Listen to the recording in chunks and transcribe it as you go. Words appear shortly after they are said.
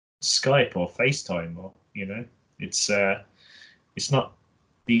Skype or FaceTime, or it's not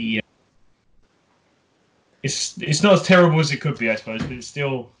the it's not as terrible as it could be, I suppose, but it's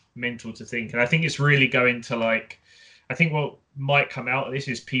still mental to think. And I think it's really going to like, I think what might come out of this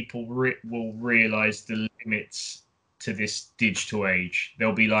is people will realize the limits to this digital age.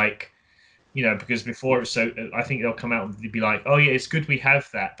 They'll be like, because before it was so, I think they'll come out and be like, oh yeah, it's good we have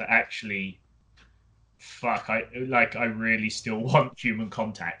that, but actually, fuck, I really still want human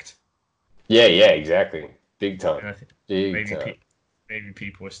contact. Yeah, yeah, exactly. Big time. And I think Big maybe time. maybe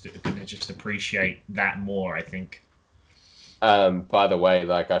people are still going to just appreciate that more. I think. By the way,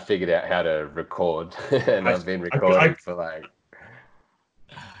 like I figured out how to record and I, I've been I recording for like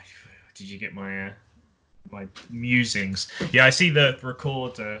did you get my musings? Yeah, I see the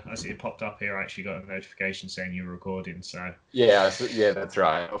recorder. I see it popped up here. I actually got a notification saying you were recording. So yeah, yeah, that's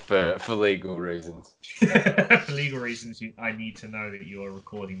right. For legal reasons. for legal reasons, I need to know that you are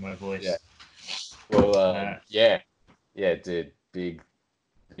recording my Yeah. voice. Well, Uh, yeah. Yeah, dude,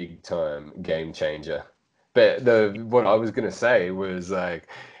 big time game changer. But the what I was gonna say was like,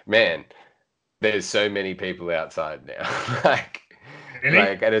 man, there's so many people outside now. like really?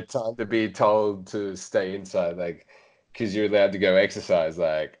 like at a time to be told to stay inside, like because you're allowed to go exercise,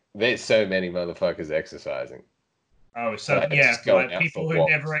 like there's so many motherfuckers exercising. Oh, so Like yeah, just going like out for people who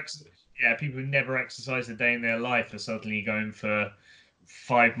walks. people who never exercise a day in their life are suddenly going for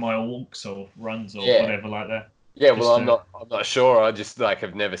 5 mile walks or runs or Yeah. whatever like that. Yeah, well Just to I'm not sure. I just like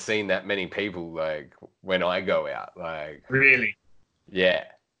have never seen that many people like when I go out. Like really. yeah.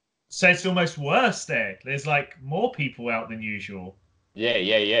 So it's almost worse there. There's like more people out than usual. Yeah,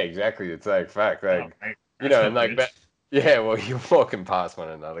 exactly. It's like fact, Oh, like mate, that's and not like good. but yeah, well you're walking past one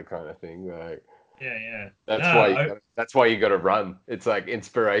another kind of thing. Like Yeah, yeah. No, that's why you gotta run. It's like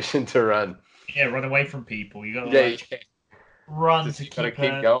inspiration to run. yeah, run away from people. You gotta Yeah, like yeah. run Just to you gotta keep keep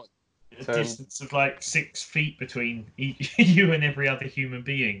a, going. a Turn distance of like 6 feet between you and every other human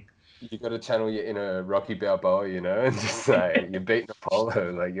being. you gotta channel your inner Rocky Balboa, and just like you're beating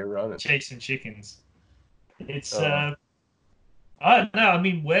Apollo, like you're running. Chasing chickens. It's Oh I don't know. I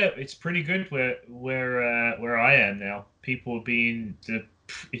mean, where it's pretty good where I am now. People are being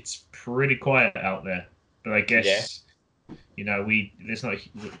it's pretty quiet out there, but I yeah. guess we there's not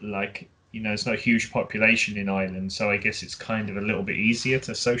like it's not a huge population in Ireland, so I guess it's kind of a little bit easier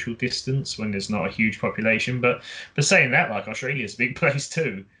to social distance when there's not a huge population. But saying that, like Australia's a big place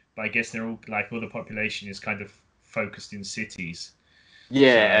too, but I guess they're all the population is kind of focused in cities.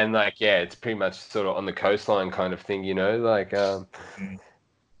 So Yeah, and like yeah, it's pretty much sort of on the coastline kind of thing, like mm,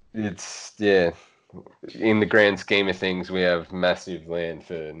 it's yeah, in the grand scheme of things, we have massive land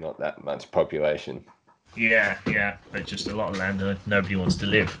for not that much population. yeah, yeah, but just a lot of land that nobody wants to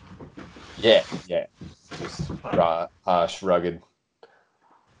live. Yeah, yeah, just harsh, rugged.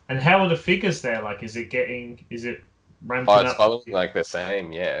 And how are the figures there? Like, is it Oh, ramping it's up? following like the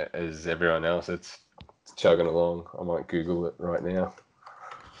same, yeah, as everyone else. It's chugging along. I might Google it right now.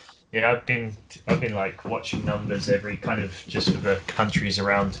 Yeah, I've been like watching numbers every kind of just for the countries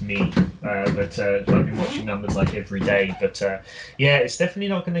around me, but I've been watching numbers like every day. But yeah, it's definitely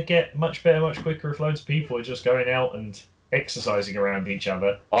not going to get much better, much quicker if loads of people are just going out and exercising around each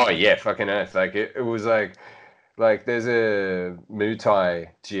other. Oh yeah, fucking earth! Like it was like there's a Muay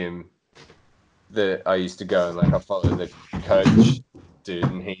Thai gym that I used to go and like I follow the coach dude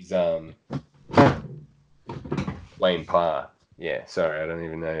and he's Wayne Parr. Yeah, sorry, I don't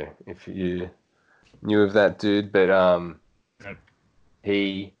even know if you knew of that dude, but No.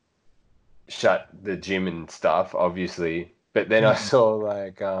 he shut the gym and stuff, obviously. But then I saw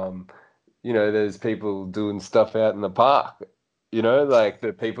like there's people doing stuff out in the park. Like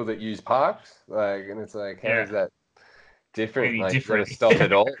the people that use parks, like, and it's like, how Yeah, is that different? really Like, you got to different. stop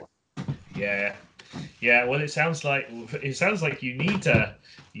it all. Yeah, yeah. Well, it sounds like you need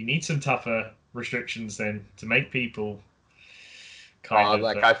some tougher restrictions then to make people kind of.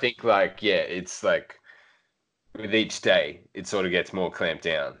 Like I think, like, yeah, it's like with each day, it sort of gets more clamped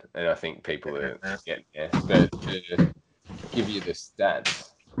down, and I think people are getting there. But to give you the stats,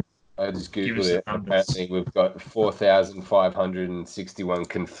 I just Give googled us the it, and numbers. apparently we've got 4,561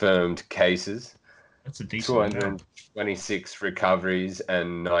 confirmed cases, That's a decent amount. 226 recoveries,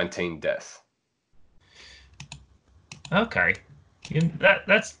 and 19 deaths. Okay.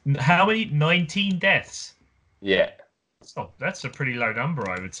 That's how many? 19 deaths. Yeah, That's a pretty low number,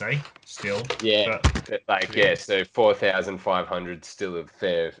 I would say. Still, yeah, but but like yeah, so 4,500 still a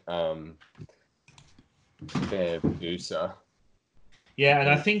fair booster. yeah, and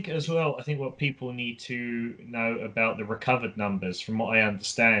I And think as well. I think what people need to know about the recovered numbers, from what I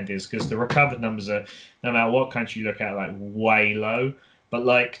understand, is because the recovered numbers are, no matter what country you look at, like way low. But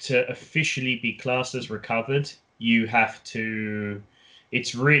like to officially be classed as recovered, you have to.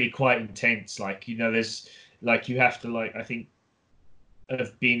 It's really quite intense. Like there's like you have to like I think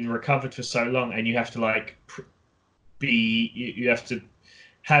have been recovered for so long, and you have to like be you have to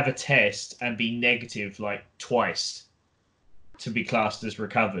have a test and be negative like twice to be classed as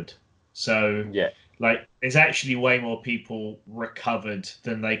recovered. So Yeah. like there's actually way more people recovered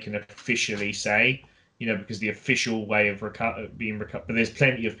than they can officially say, because the official way of being recovered, but there's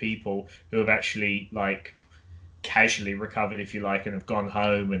plenty of people who have actually like casually recovered, if you like, and have gone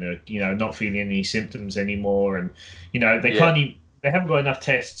home and are not feeling any symptoms anymore, and they Yeah. can't even, they haven't got enough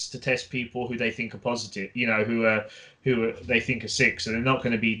tests to test people who they think are positive, they think are sick, so they're not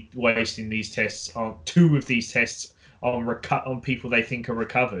going to be wasting these tests on two of these tests on people they think are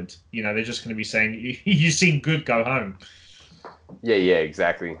recovered. They're just going to be saying, you seem good, go home. Yeah,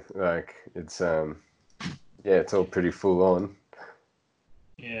 exactly. Like it's it's all pretty full on.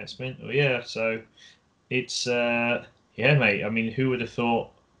 Yeah, it's mental. Yeah, so it's yeah, mate. I mean, who would have thought?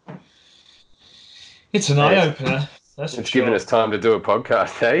 It's an Hey, eye opener, that's for it's given sure. us time to do a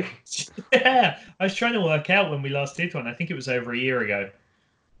podcast, hey? Yeah, I was trying to work out when we last did one. I think it was over a year ago.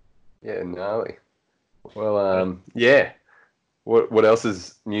 Yeah, gnarly. Well, But yeah. What else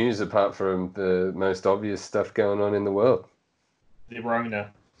is news apart from the most obvious stuff going on in the world? the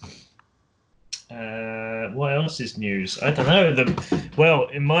Rona. What else is news? I don't know. Well,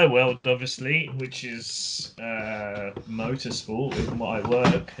 in my world, obviously, which is motorsport, with what I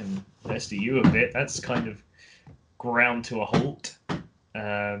work and rest of you a bit, that's kind of ground to a halt.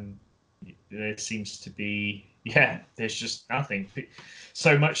 Um, there seems to be, there's just nothing.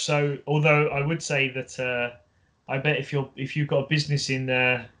 So much so, although I would say that I bet if you've got a business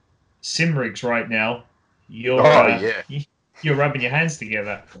in sim rigs right now, you're Oh uh, yeah. you're rubbing your hands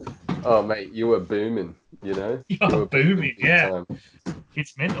together. Oh mate, you were booming. You know, you You're were booming booming, big yeah. time.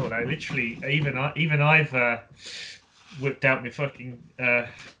 It's mental. Though. Literally, even I've whipped out my fucking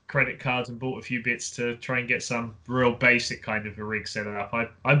credit cards and bought a few bits to try and get some real basic kind of a rig set up.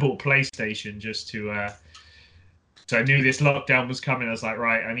 I bought a PlayStation just to. So I knew this lockdown was coming. I was like,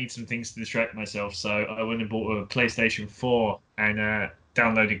 right, I need some things to distract myself. So I went and bought a PlayStation 4 and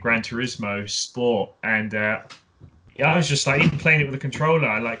downloaded Gran Turismo Sport. And I was just like, even playing it with a controller,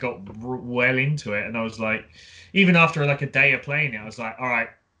 I like got well into it. And I was like, even after like a day of playing it, I was like, all right,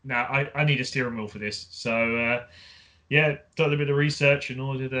 now I need a steering wheel for this. So yeah, done a bit of research and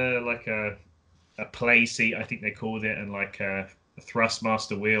ordered a play seat, I think they called it, and like a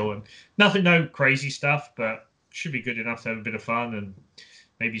Thrustmaster wheel, and nothing, no crazy stuff, but should be good enough to have a bit of fun and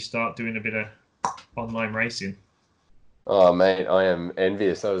maybe start doing a bit of online racing. Oh mate, I am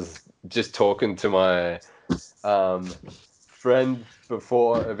envious. I was just talking to my friend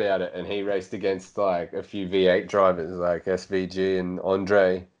before about it, and he raced against like a few V8 drivers like SVG and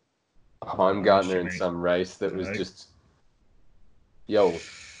Andre Lost Heimgartner you, in mate. some race that was Hello. just, yo,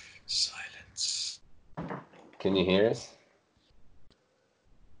 Silence. can you hear us?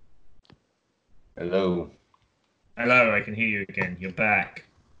 Hello. Hello, I can hear you again. You're back.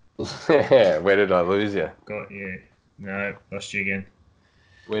 Where did I lose you? Got you. No, lost you again.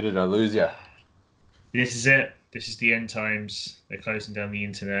 Where did I lose you? This is it. This is the end times. They're closing down the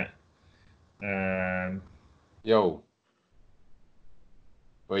internet. Yo,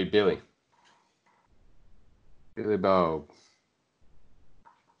 wait, Billy. Billy Bob.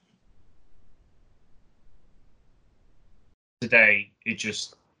 Today, it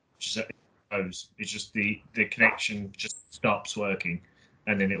just goes. It's just the connection just stops working,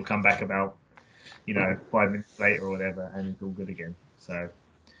 and then it will come back about 5 minutes later or whatever, and it's all good again. So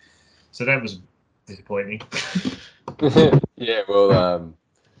that was disappointing. Yeah, well,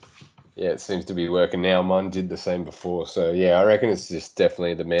 yeah, it seems to be working now. Mine did the same before, so yeah, I reckon it's just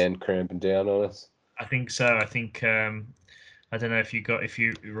definitely the man cramping down on us. I think so. I think I don't know if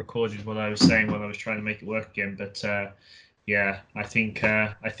you recorded what I was saying when I was trying to make it work again, but yeah, I think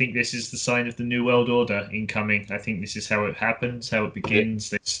this is the sign of the new world order incoming. I think this is how it happens, how it Yeah. begins.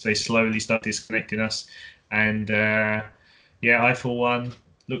 They slowly start disconnecting us, and yeah, I for one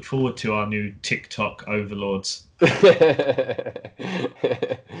look forward to our new TikTok overlords.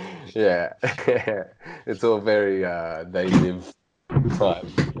 Yeah, it's all very they live type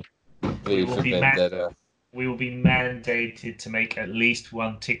We V will for be Vendetta. we will be mandated to make at least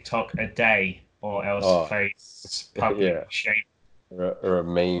one TikTok a day, or else Oh, face public yeah, shame. or a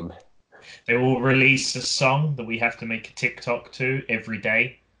meme. They will release a song that we have to make a TikTok to every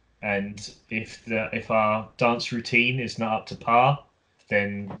day, and if our dance routine is not up to par,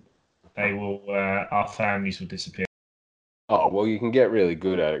 then they will our families will disappear. Oh, well, you can get really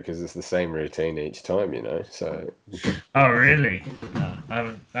good at it because it's the same routine each time, you know. So, Oh, really? No,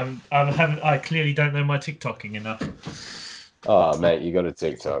 I clearly don't know my TikToking enough. oh, mate, you got a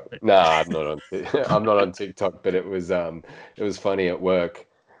TikTok? Nah, I'm not on. I'm not on TikTok, but it was funny at work,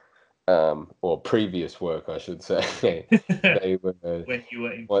 or previous work, I should say. They were When you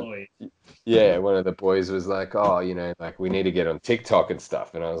were what? employed. Yeah, one of the boys was like, "Oh, you know, like we need to get on TikTok and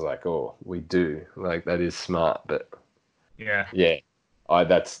stuff," and I was like, "Oh, we do. Like that is smart." But Yeah. yeah, I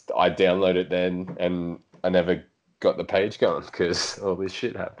downloaded it then, and I never got the page going because all this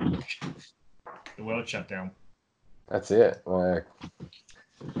shit happened. The world shut down. That's it. Like,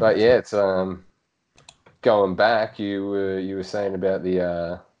 but yeah, it's going back. You were saying about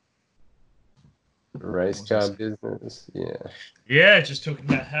the race What was I car saying? business. Yeah, Yeah, just talking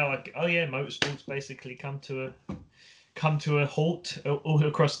about how motorsports basically come to a halt all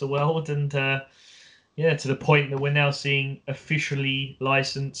across the world, and yeah, to the point that we're now seeing officially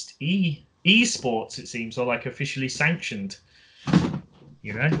licensed esports. It seems, or like officially sanctioned.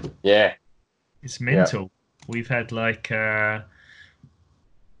 You know, yeah, it's yeah, mental. We've had like yeah.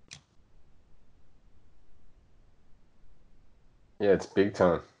 It's big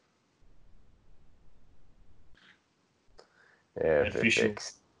time. Yeah, official.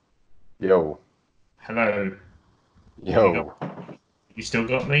 FFX. Yo, Hello, have you got? yo. You still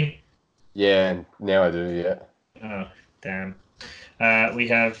got me? Yeah, now I do. Yeah. Oh, damn. We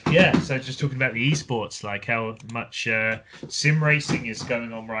have, so just talking about the esports, like how much sim racing is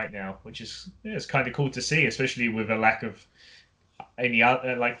going on right now, which is it's kind of cool to see, especially with a lack of any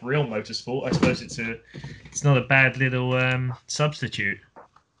other like real motorsport. I suppose it's not a bad little substitute.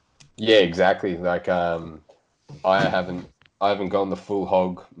 Yeah, exactly. Like, I haven't I haven't gone the full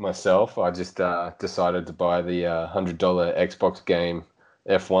hog myself. I just decided to buy the $100 Xbox game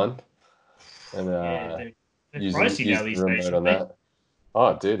F1 and Yeah, they're using pricey now use the these days, remote on aren't they? that.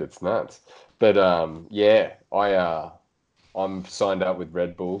 Oh, dude, it's nuts. But yeah, I'm signed up with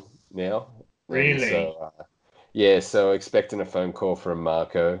Red Bull now, and Really? so yeah, so expecting a phone call from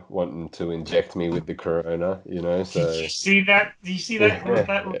Marco wanting to inject me with the Corona, you know. Did So you see that? Did you see that yeah,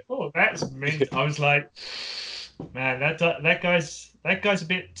 that report? That's meant. I was like, man, that guy's a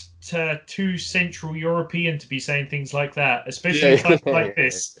bit too Central European to be saying things like that, especially yeah, in times like yeah,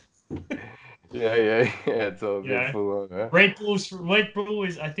 this. yeah. It's all a You bit know, full on, huh? Red Bull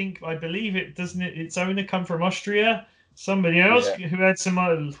is, I believe it doesn't it. Its owner come from Austria. Somebody else Yeah, who had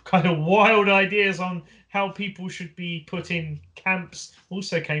some kind of wild ideas on how people should be put in camps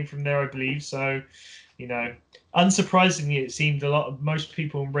also came from there, I believe. So, you know, unsurprisingly, it seemed most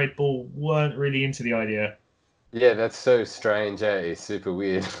people in Red Bull weren't really into the idea. yeah. That's so strange, eh? It's super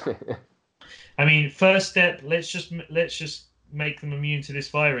weird. I mean, first step, let's just make them immune to this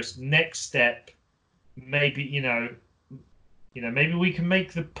virus. Next step, maybe maybe we can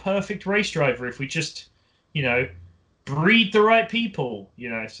make the perfect race driver if we just, you know, breed the right people.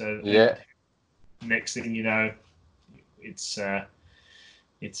 So Yeah, and next thing you know, it's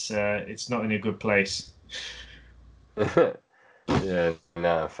it's not in a good place. yeah.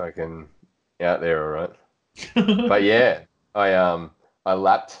 No, fucking out there, all right. But yeah, I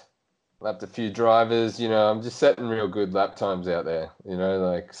lapped a few drivers. You know, I'm just setting real good lap times out there. You know,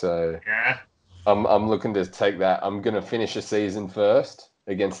 like so. Yeah. I'm looking to take that. I'm gonna finish a season first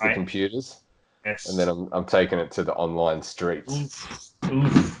against the Right. computers, and then Yes. I'm taking it to the online streets. Oof.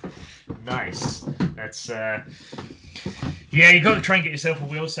 Oof. Nice. That's yeah. You got to try and get yourself a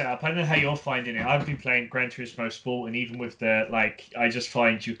wheel set up. I don't know how you're finding it. I've been playing Gran Turismo Sport, and even with the like, I just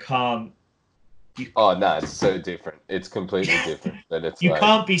find you can't you Oh no, it's so different. It's completely different. But it's you like,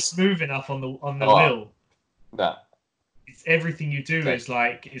 can't be smooth enough on the oh wheel. no, It's everything you do like, is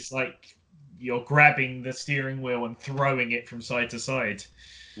like it's like you're grabbing the steering wheel and throwing it from side to side.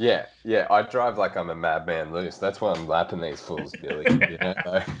 yeah, yeah. I drive like I'm a madman loose. That's why I'm lapping these fools, Billy. You know,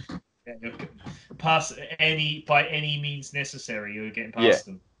 like, Yeah, pass by any means necessary. You're getting yeah. past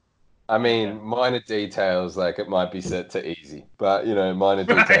them. I Yeah. mean, minor details like it might be set to easy, but you know, minor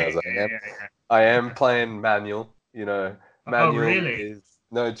Right. details. Yeah. I am playing manual. You know, Oh, manual really? is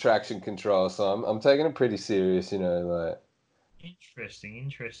no traction control, so I'm taking it pretty serious. You know, like Interesting.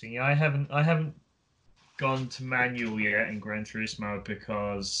 Interesting. Yeah, I haven't gone to manual yet in Gran Turismo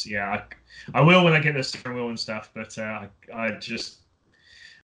because I will when I get the steering wheel and stuff. But I just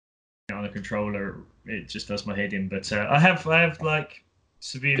on a controller, it just does my head in. But I have like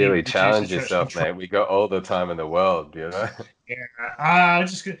severely Billy, reduced the challenge traction yourself, control. mate. We got all the time in the world, you know. Yeah, I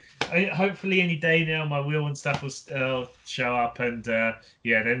just hopefully any day now my wheel and stuff will show up, and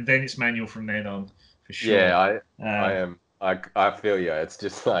yeah, then it's manual from then on for Yeah, sure. I Um, am. I feel you. It's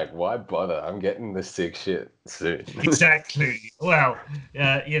just like, why bother? I'm getting the sick shit soon. Exactly. Well,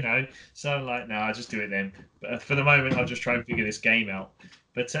 so I'm like, no, I'll just do it then. But for the moment, I'll just try and figure this game out.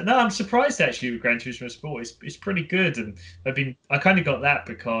 But no, I'm surprised actually with Gran Turismo Sport. It's pretty good, and I kind of got that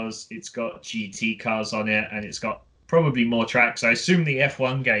because it's got GT cars on it, and it's got probably more tracks. I assume the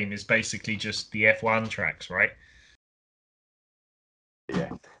F1 game is basically just the F1 tracks, right? Yeah.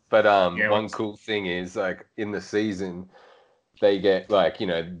 But Yeah. one cool thing is like in the season they get like,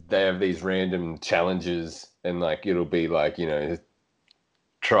 they have these random challenges and like it'll be like,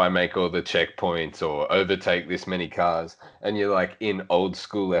 try make all the checkpoints or overtake this many cars and you're like in old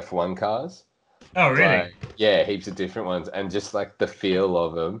school F1 cars. Oh, really? Like yeah, heaps of different ones and just like the feel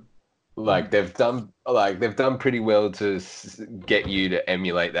of them like they've done pretty well to get you to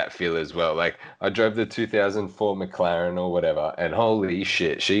emulate that feel as well. Like I drove the 2004 McLaren or whatever and holy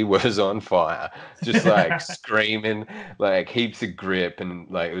shit, she was on fire, just like screaming, like heaps of grip and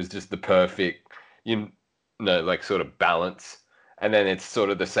like it was just the perfect like sort of balance. And then it's sort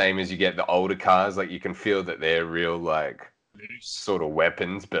of the same as you get the older cars, like you can feel that they're real like Loose. sort of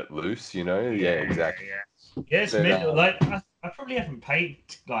weapons but loose, yeah, Yeah, exactly. yeah. Yeah, it's But mental. Like I probably haven't played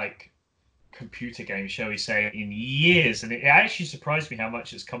like computer game, shall we say, in years, and it actually surprised me how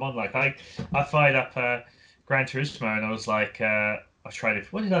much it's come on. Like I fired up Gran Turismo, and I was like, I tried it.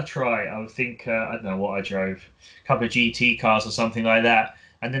 What did I try? I would think I don't know what I drove, a couple of GT cars or something like that,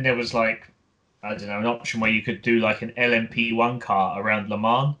 and then there was like I don't know an option where you could do like an LMP1 car around Le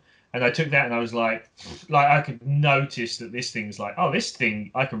Mans. And I took that and I was like I could notice that this thing's like, oh, this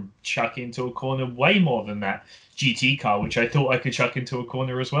thing I can chuck into a corner way more than that GT car, which I thought I could chuck into a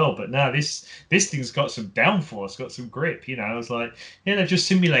corner as well. But now this thing's got some downforce, got some grip. I was like, yeah, they've just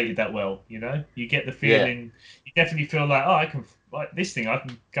simulated that well. You get the yeah. feeling, you definitely feel like, oh, I can like this thing, I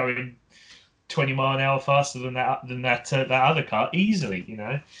can go in 20 mile an hour faster than that other car easily.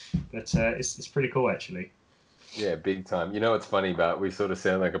 But it's pretty cool actually. Yeah, big time. You know what's funny about we sort of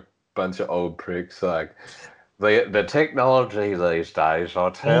sound like a bunch of old pricks. Like the technology these days,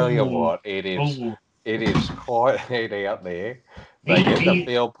 I'll tell you Oh, what, oh, it is quite heat out there. They these get the kids,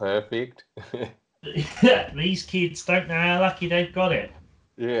 feel perfect. these kids don't know how lucky they've got it.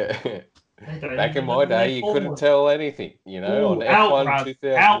 Yeah. They don't Back in even know my what they're day, you couldn't born. tell anything, on Oh, F1 Outrun,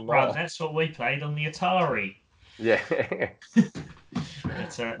 Outrun. 2009. That's what we played on the Atari. Yeah.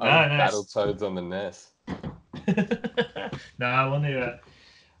 But I'm no, Battletoads on the NES. no, I want to.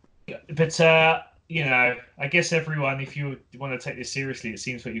 But I guess everyone, if you want to take this seriously, it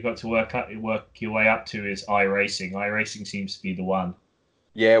seems what you've got to work your way up to is iRacing. iRacing seems to be the one.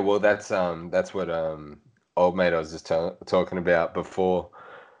 Yeah, well, that's what old mate I was just talking about before.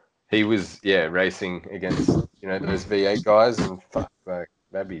 He was, yeah, racing against, those V8 guys and fuck, like,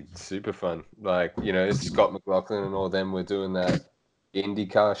 that'd be super fun. Like, Scott McLaughlin and all them were doing that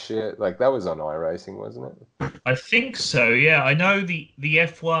IndyCar shit. Like, that was on iRacing, wasn't it? I think so. Yeah, I know the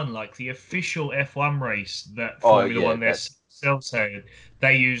F1, like the official F1 race that Oh, Formula yeah, One that's, themselves had.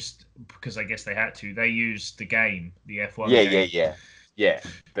 They used because I guess they had to. They used the game, the F1 yeah, yeah, game. yeah. Yeah.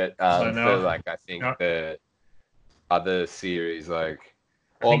 But So for, now, like, I think no, the other series, like,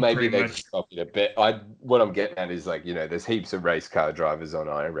 I or think maybe pretty they just much. copied it. But what I'm getting at is, like, there's heaps of race car drivers on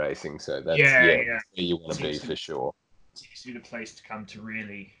iRacing. So that's, Yeah, yeah, yeah. that's where you want to be Seems to for sure. seems to be the place to come to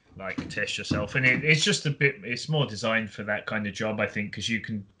really like test yourself, and it's just a bit. It's more designed for that kind of job, I think, because you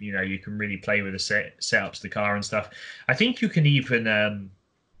can really play with the setups, the car and stuff. I think you can even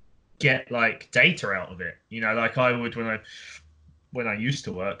get like data out of it. Like I would when I used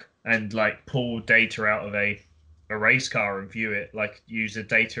to work and like pull data out of a race car and view it, like use a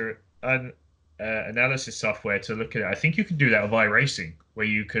data analysis software to look at it. I think you can do that with iRacing, where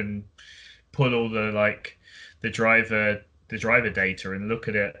you can pull all the like the driver data and look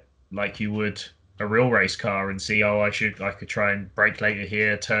at it like you would a real race car and see, oh, I could try and brake later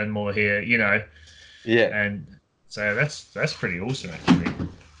here, turn more here. Yeah. And so that's pretty awesome actually.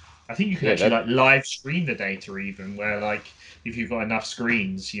 I think you can Yeah, actually that like live stream the data even where like if you've got enough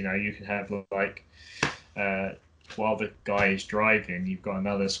screens, you can have like uh while the guy is driving, you've got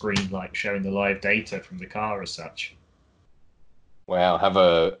another screen like showing the live data from the car as such. Wow, have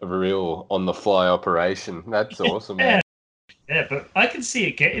a real on the fly operation. That's awesome, man. Yeah, yeah, but I can see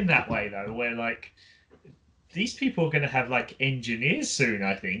it getting that way though, where like these people are going to have like engineers soon.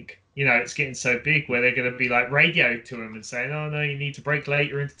 I think it's getting so big where they're going to be like radio to them and saying, "Oh no, you need to brake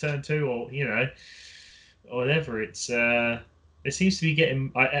later into turn two," or whatever. It seems to be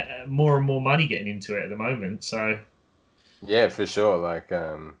getting more and more money getting into it at the moment. So Yeah, for sure. Like,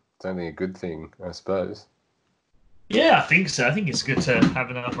 it's only a good thing, I suppose. yeah, I think so. I think it's good to have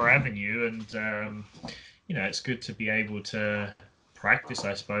another avenue, and it's good to be able to practice,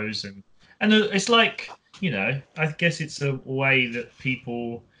 I suppose, and it's like, I guess it's a way that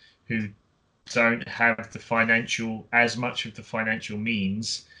people who don't have the financial as much of the financial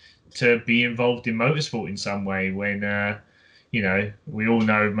means to be involved in motorsport in some way when we all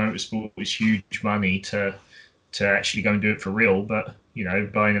know motorsport is huge money to actually go and do it for real, but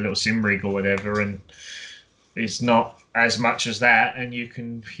buying a little sim rig or whatever, and it's not as much as that, and you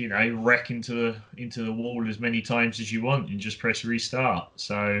can wreck into the wall as many times as you want and just press restart.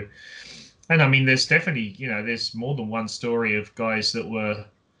 So, and I mean, there's definitely there's more than one story of guys that were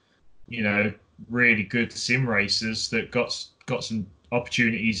really good sim racers that got some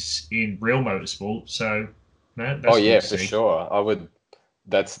opportunities in real motorsport. So that's Oh cool yeah, to for see. sure. I would.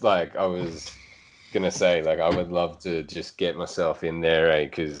 That's like I was gonna say. Like I would love to just get myself in there,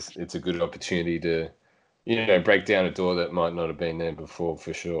 because it's a good opportunity to, break down a door that might not have been there before,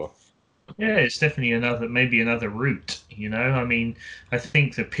 for sure. Yeah, it's definitely maybe another route. I mean, I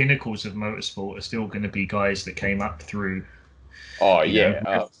think the pinnacles of motorsport are still going to be guys that came up through, Oh you know,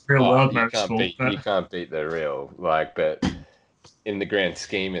 yeah. real world You can't motorsport. beat But the real, but in the grand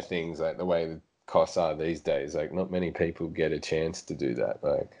scheme of things, like the way the costs are these days, like not many people get a chance to do that.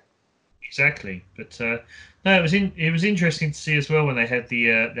 Like, exactly. But no, it was interesting to see as well when they had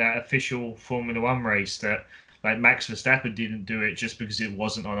that official Formula One race that like Max Verstappen didn't do it just because it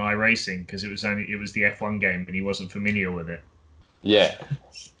wasn't on iRacing because it was the F1 game and he wasn't familiar with it. yeah,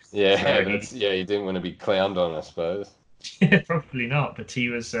 yeah, So he you didn't want to be clowned on, I suppose. probably not, but he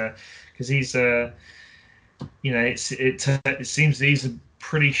was because he's it seems he's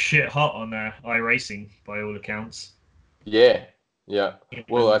pretty shit hot on iRacing by all accounts. Yeah, yeah.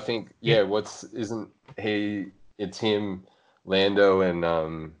 Well, And I think yeah, What's isn't he? It's him, Lando,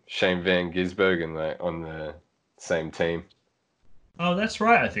 and Shane Van Gisbergen, like on the same team. oh, that's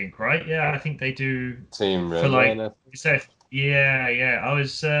right. I think right. Yeah, I think they do Team for like. Redline. Is that yeah, yeah. I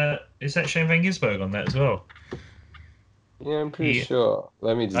was. Is that Shane Van Gisberg on that as well? Yeah, I'm pretty He. sure.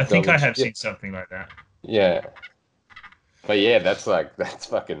 Let me I just think double I check. have Yeah, seen something like that. yeah. But yeah, that's like that's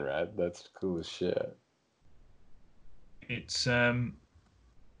fucking rad. That's cool as shit. It's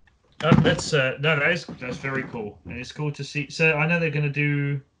that's no, that's very cool, and it's cool to see. So I know they're going to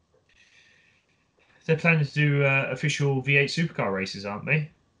do. They're planning to do official V8 supercar races, aren't they?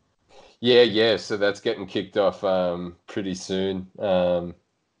 Yeah, yeah. So that's getting kicked off pretty soon. I'm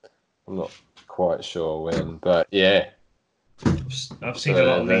not quite sure when, but yeah. I've seen a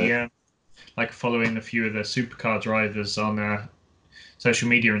lot So of that the like following a few of the supercar drivers on social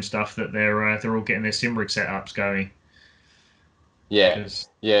media and stuff that they're all getting their sim rig setups going Yeah, because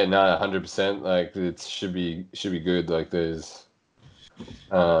yeah, no, 100%. Like it should be good. Like there's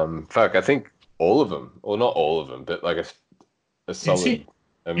fuck, I think all of them, or not all of them, but like a it's solid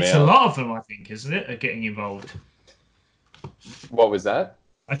it's a amount. lot of them, I think, isn't it, are getting involved. What was that?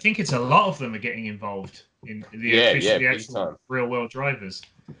 I think it's a lot of them are getting involved in Yeah, yeah, the big actual time, real world drivers.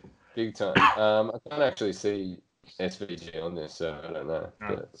 big time. I can't actually see SVG on this, so I don't know, No,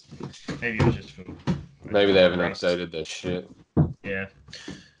 but maybe it was just for a maybe they couple of haven't races. updated their shit. Yeah,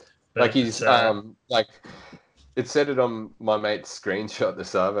 Like but he's like it said it on my mate's screenshot, the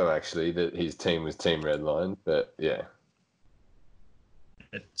Savo, actually, that his team was Team Redline, but yeah.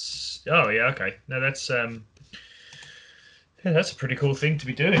 it's oh yeah, okay. No, yeah, that's a pretty cool thing to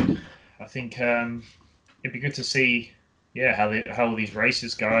be doing. I think it'd be good to see, yeah, how all these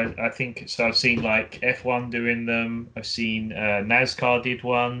races go. I think so. I've seen like F1 doing them. I've seen NASCAR did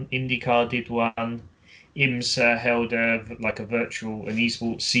one, IndyCar did one. IMSA held a virtual an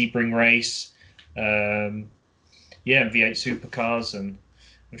esports Sebring race. Um, yeah, and V8 supercars, and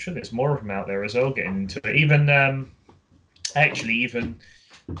I'm sure there's more of them out there as well getting into it. Even even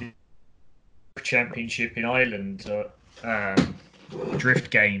the championship in Ireland.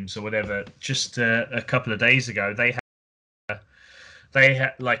 Drift games or whatever. Just a couple of days ago, they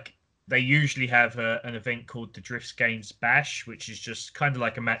had like they usually have an event called the Drift Games Bash, which is just kind of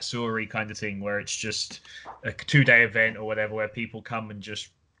like a Matsuri kind of thing, where it's just a 2 day event or whatever, where people come and just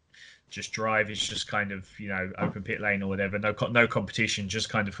drive. It's just kind of open pit lane or whatever. No competition, just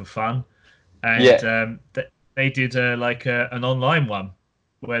kind of for fun. And Yeah, they did an online one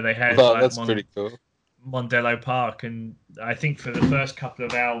where they had oh, like that's pretty cool. Mondello Park, and I think for the first couple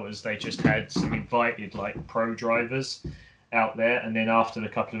of hours they just had some invited like pro drivers out there, and then after the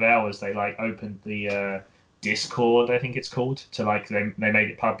couple of hours they like opened the Discord, I think it's called, to like they made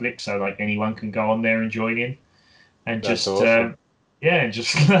it public so like anyone can go on there and join in, and That's just awesome. yeah, and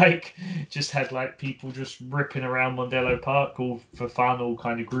just like just had like people just ripping around Mondello Park all for fun, all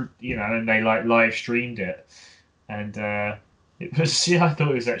kind of group, and they like live streamed it, and it was yeah, I thought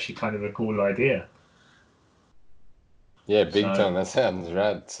it was actually kind of a cool idea. Yeah, big So time. That sounds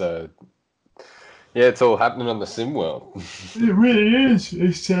rad. So yeah, it's all happening on the sim world. it really is.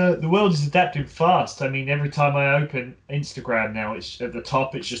 It's the world is adapting fast. I mean, every time I open Instagram now, it's at the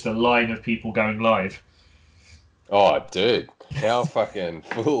top. It's just a line of people going live. Oh, dude, how fucking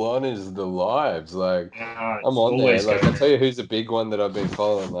full on is the lives? Like, I'm It's on there. always Like, I'll going. tell you who's a big one that I've been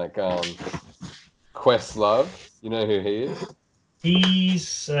following. Like, Questlove. You know who he is?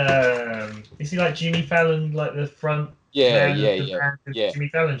 He's is he like Jimmy Fallon, like the front Yeah, man yeah, of the yeah, band of yeah, Jimmy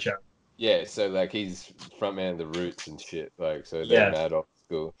Fallon show? yeah. So like, he's frontman of the Roots and shit. Like, so they're Yeah. mad old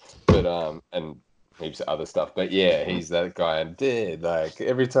school. But and heaps of other stuff. But yeah, he's that guy. And dude, like,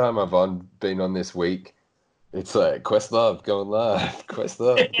 every time been on this week, it's like Questlove going live,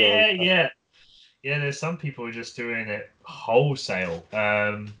 Questlove going. Yeah, yeah, yeah. There's some people who are just doing it wholesale.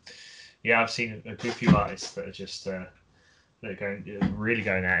 Yeah, I've seen a good few artists that are just they're going really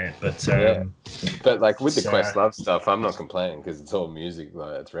going at it. But Yeah. But like with the it's, Questlove stuff, I'm not complaining because it's all music.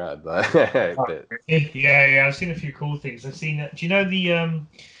 Like it's rad. Like, but yeah, yeah. I've seen a few cool things. I've seen. Do you know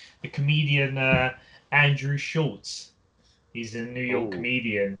the comedian Andrew Schultz? He's a New York oh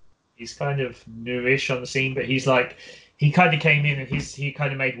comedian. He's kind of newish on the scene, but he's like he kind of came in and he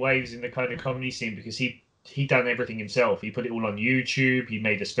kind of made waves in the kind of comedy scene because he done everything himself. He put it all on YouTube. He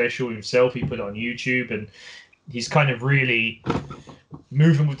made a special himself. He put it on YouTube, and he's kind of really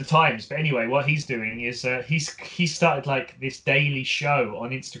moving with the times. But anyway, what he's doing is he started like this daily show on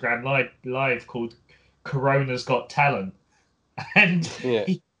Instagram live called Corona's Got Talent, and yeah,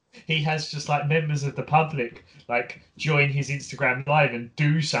 he has just like members of the public like join his Instagram live and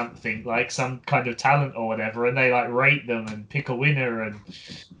do something like some kind of talent or whatever, and they like rate them and pick a winner, and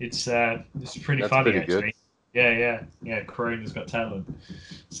it's pretty that's funny pretty good. actually. Yeah, yeah, yeah. Corona's Got Talent,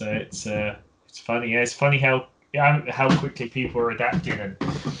 so it's funny. Yeah, it's funny how yeah, how quickly people are adapting, and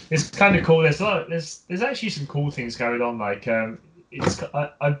it's kind of cool. There's actually some cool things going on. Like it's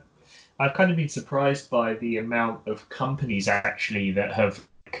I've kind of been surprised by the amount of companies actually that have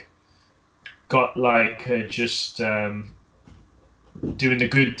got like just doing the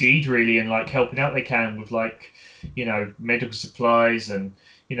good deed really and like helping out they can with like medical supplies and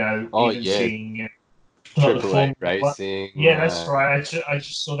Oh even yeah, seeing a lot of the Triple Eight Formula One. Racing. Yeah, that's right. I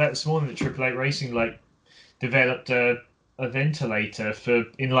just saw that this morning that Triple Eight Racing like developed a ventilator for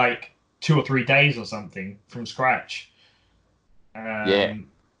in like 2 or 3 days or something from scratch. Yeah,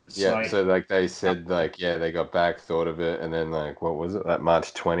 It's yeah. like So like they said, like yeah, they got back, thought of it, and then like what was it? Like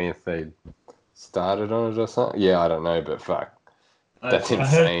March 20th, they started on it or something. Yeah, I don't know, but fuck, that's I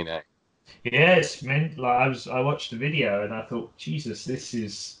heard. insane, eh? Yeah, it's meant like I watched the video and I thought, Jesus, this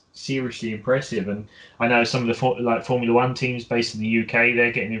is seriously impressive. And I know some of the like Formula One teams based in the UK,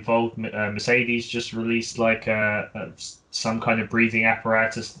 they're getting involved. Mercedes just released like some kind of breathing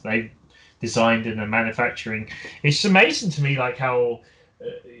apparatus that they designed and are manufacturing. It's amazing to me, like how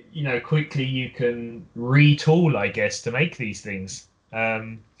quickly you can retool, I guess, to make these things.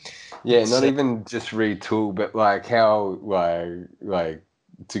 Yeah, It's not even just retool, but like how like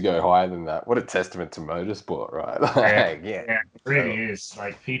to go higher than that. What a testament to motorsport, right? Yeah, Like, yeah, yeah, it really incredible. is.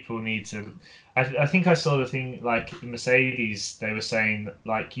 Like people need to. I think I saw the thing like Mercedes. They were saying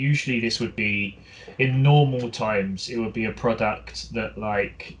like usually this would be in normal times it would be a product that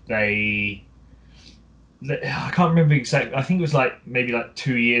like I can't remember exactly. I think it was like maybe like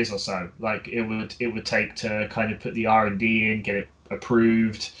 2 years or so. Like it would take to kind of put the R&D in, get it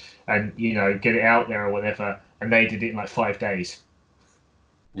approved, and get it out there or whatever. And they did it in like 5 days.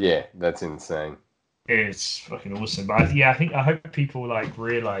 Yeah, that's insane. It's fucking awesome. But I hope people like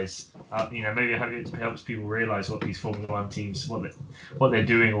realize, maybe I hope it helps people realize what these Formula One teams, what they're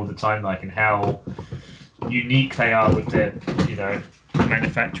doing all the time, like, and how unique they are with their,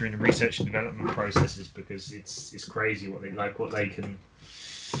 manufacturing and research and development processes. Because it's crazy what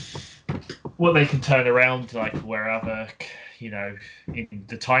they can turn around like where other, in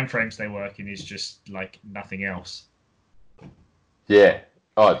the time frames they work in is just like nothing else. Yeah.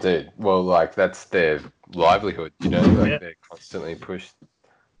 Oh, dude. Well, like that's their livelihood, like Yeah, they're constantly pushed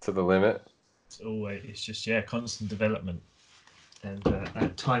to the limit. it's just constant development and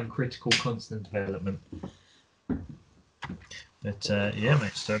time critical constant development. But yeah,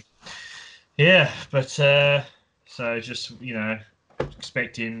 mate. So yeah, but so just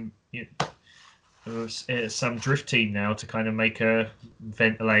expecting some drift team now to kind of make a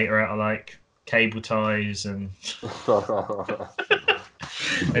ventilator out of like cable ties and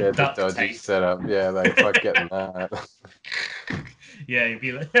Yeah, the duct dodgy tape. setup. Yeah, like fuck getting that. Yeah, you'd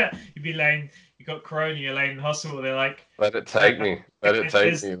be laying. You got corona. You're laying in the hospital. They're like, Let it uh, take me. Let it take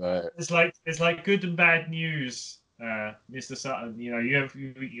there's me, like there's like good and bad news. Mr. Sutton, as you know,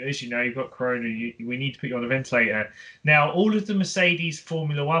 you've got Corona. We need to put you on a ventilator. Now, all of the Mercedes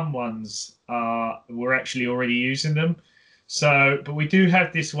Formula One ones we're actually already using them. So, but we do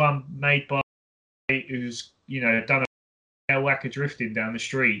have this one made by who's done a whack of drifting down the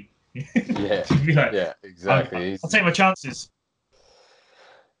street. Yeah, yeah, exactly. I'll take my chances.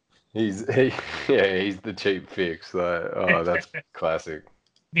 He's the cheap fix. Like, oh, that's classic.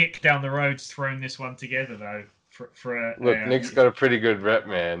 Nick down the road's thrown this one together though. Look, Nick's got a pretty good rep,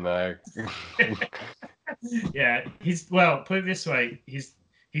 man. Like, yeah, put it this way, he's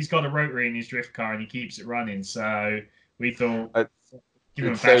got a rotary in his drift car and he keeps it running. So we thought, give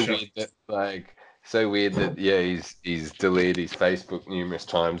him a bash so weird that he's deleted his Facebook numerous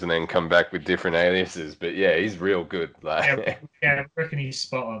times and then come back with different aliases. But yeah, he's real good. Like, I reckon he's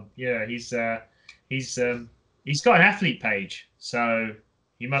spot on. Yeah, he's got an athlete page, so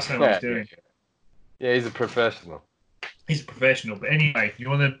he must know what he's doing. Yeah, he's a professional. He's a professional. But anyway, do you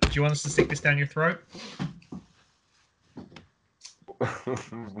want us to stick this down your throat?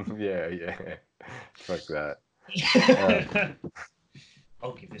 yeah. Fuck that.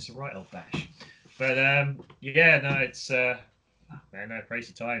 I'll give this a right old bash. But it's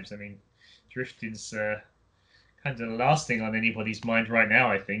crazy times. I mean, drifting's kind of the last thing on anybody's mind right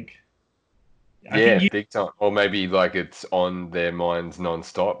now, I think. Big time. Or maybe like it's on their minds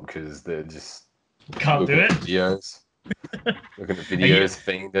non-stop because they're just can't do it. Videos. Looking at videos,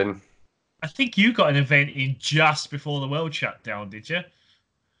 fiending. I think you got an event in just before the world shut down, did you?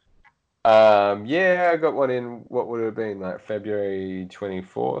 I got one in, what would it have been, like February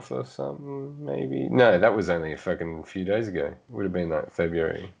 24th or something, maybe? No, that was only a fucking few days ago. It would have been like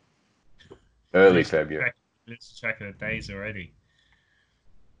February. Early February. Let's check the days already.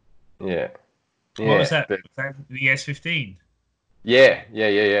 Yeah. What was that? Was that the S15?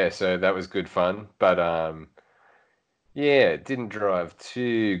 Yeah. So that was good fun. But, it didn't drive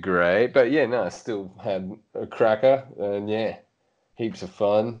too great. But I still had a cracker. And heaps of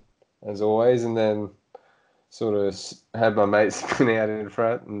fun. As always, and then sort of had my mate spin out in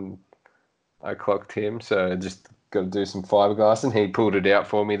front and I clocked him, so I just got to do some fiberglass and he pulled it out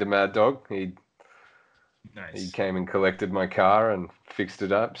for me, the mad dog. He came and collected my car and fixed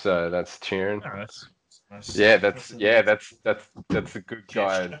it up, so that's cheering. Oh, that's nice. That's a good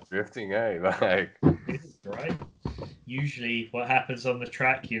guy at drifting, eh? Like, right. Usually what happens on the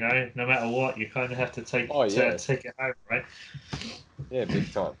track, no matter what, you kind of have to take it home, right? Yeah,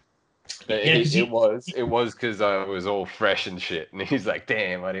 big time. It was because I was all fresh and shit, and he's like,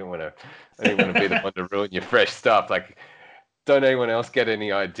 "Damn, I didn't want to be the one to ruin your fresh stuff. Like, don't anyone else get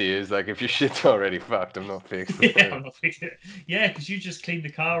any ideas? Like, if your shit's already fucked, I'm not fixed." I'm not fixing it. Yeah, because you just cleaned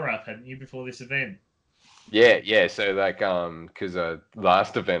the car up, hadn't you, before this event? Yeah. So like, because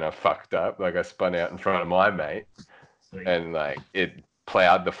last event I fucked up. Like, I spun out in front of my mate, and like it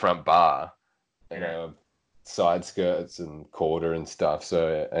plowed the front bar, side skirts and quarter and stuff,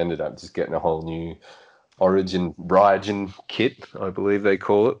 so I ended up just getting a whole new Rygen kit, I believe they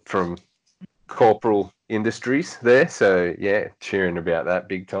call it, from Corporal Industries there. So cheering about that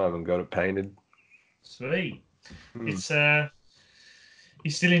big time and got it painted. Sweet. It's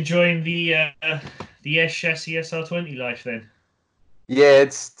you still enjoying the S chassis SR20 life then? Yeah,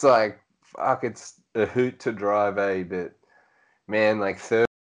 it's like fuck, it's a hoot to drive, but man, like 30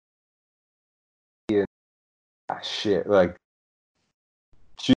 shit, like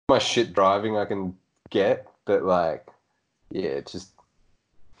shoot my shit driving I can get, but like just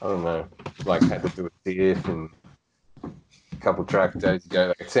I don't know, like had to do a diff and a couple track days ago.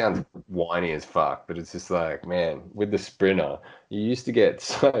 Like, it sounds whiny as fuck, but it's just like, man, with the Sprinter you used to get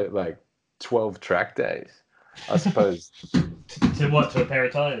so like 12 track days, I suppose. To what? To a pair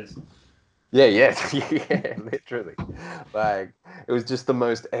of tires? Yeah, literally. Like, it was just the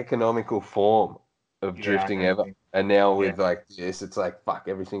most economical form of drifting ever. And now with like this, it's like, fuck,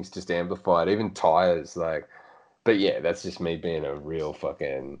 everything's just amplified, even tires. Like, but that's just me being a real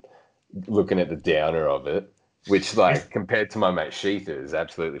fucking looking at the downer of it, which like compared to my mate Sheether is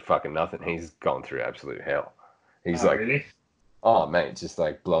absolutely fucking nothing. He's gone through absolute hell. He's really? Oh mate, just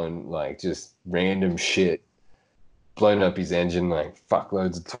like blown, like just random shit, blown up his engine like fuck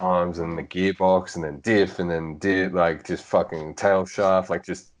loads of times, and the gearbox, and then diff, and then like just fucking tail shaft, like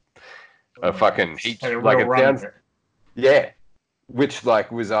just a fucking heat, like it sounds, which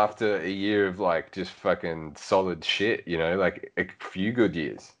like was after a year of like just fucking solid shit, like a few good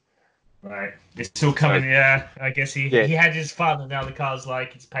years. Right, it's still coming. I guess he had his fun, and now the car's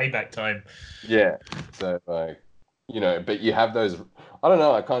like it's payback time. Yeah, so like, but you have those. I don't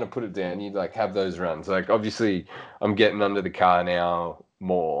know. I kind of put it down. You like have those runs. Like, obviously, I'm getting under the car now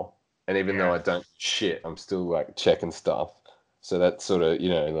more, And even though I don't shit, I'm still like checking stuff. So that's sort of,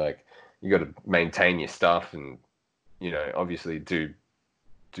 like you got to maintain your stuff and, obviously do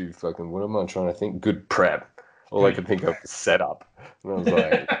fucking, what am I trying to think? Good prep. All I could think of was setup. And I was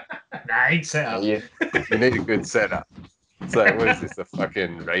like, nah, ain't set up. you need a good setup. It's like, what is this, a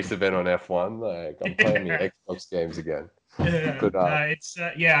fucking race event on F1? Like, I'm playing the Xbox games again. But no, it's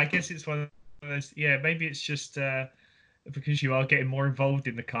I guess it's one of those. Yeah, maybe it's just because you are getting more involved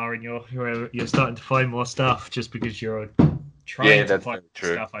in the car and you're starting to find more stuff just because you're trying to find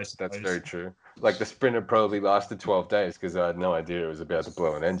stuff. I suppose that's very true. Like the Sprinter probably lasted 12 days because I had no idea it was about to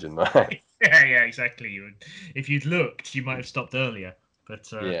blow an engine. Like, yeah, exactly. If you'd looked, you might have stopped earlier. But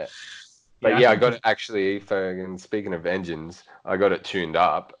yeah. But yeah, I got it actually. Speaking of engines, I got it tuned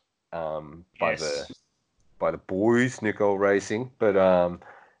up by the boys, Nicole Racing. But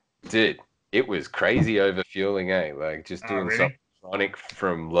dude, it was crazy overfueling, eh? Like just doing really? something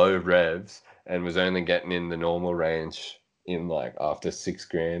from low revs and was only getting in the normal range in like after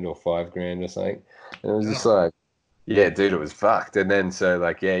 $6,000 or $5,000 or something. And it was just like, yeah, dude, it was fucked. And then so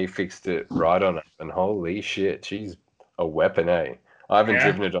like, yeah, he fixed it right on it, and holy shit, she's a weapon, eh? I haven't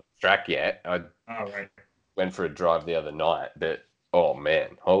driven it on track yet. I went for a drive the other night, but oh man,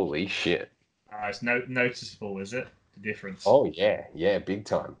 holy shit. It's noticeable, is it? The difference? Oh yeah, big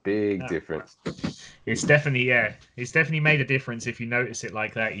time, big difference. It's definitely made a difference if you notice it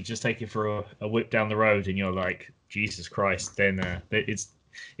like that. You just take it for a whip down the road and you're like, Jesus Christ, then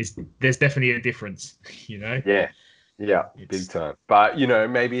there's definitely a difference, Yeah, big time. But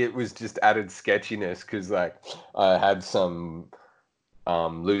maybe it was just added sketchiness because like I had some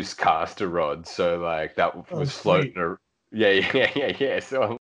loose caster rod, so like that was floating. Yeah. So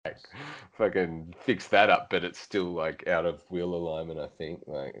I'm like, fucking fix that up, but it's still like out of wheel alignment. I think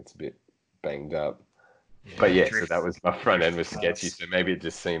like it's a bit banged up. But yeah, so that was my front end was sketchy, so maybe it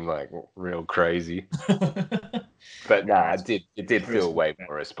just seemed like real crazy. But nah, it did feel way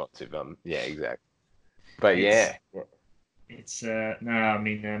more responsive. Yeah, exactly. But it's no, I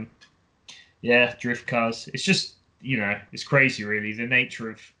mean, yeah, drift cars. It's just it's crazy, really. The nature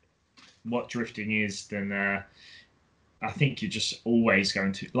of what drifting is. Then I think you're just always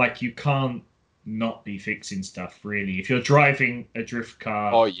going to like you can't not be fixing stuff, really. If you're driving a drift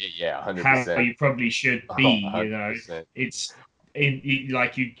car, oh yeah, 100%. How you probably should be, it's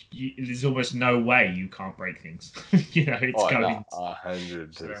like there's almost no way you can't break things. It's going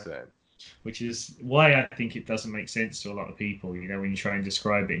 100%. Which is why I think it doesn't make sense to a lot of people. When you try and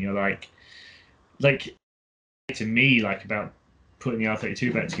describe it, and you're like to me, like about putting the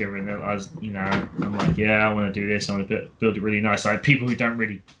R32 back together, and I was, I'm like, yeah, I want to do this. I want to build it really nice. Like people who don't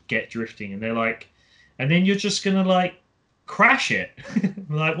really get drifting, and they're like, and then you're just gonna like crash it. I'm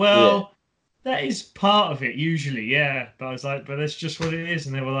like, well, that is part of it usually, yeah. But I was like, but that's just what it is.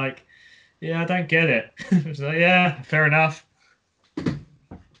 And they were like, yeah, I don't get it. I was like, yeah, fair enough.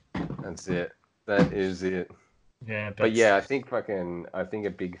 That's it. That is it. Yeah, but yeah, I think a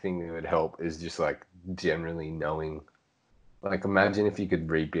big thing that would help is just like generally knowing. Like, imagine if you could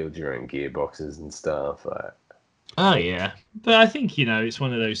rebuild your own gearboxes and stuff. Like, oh yeah, but I think it's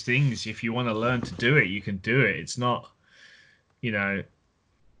one of those things. If you want to learn to do it, you can do it. It's not,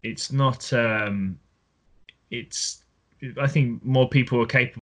 it's not. It's. I think more people are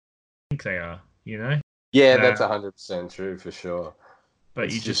capable. I think they are. Yeah, that's 100% true for sure. But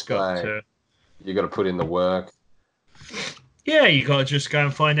it's you just got to. You got to put in the work. Yeah, you got to just go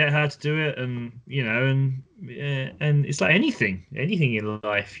and find out how to do it, and and it's like anything in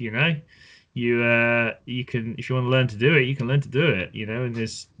life, you can, if you want to learn to do it, you can learn to do it, and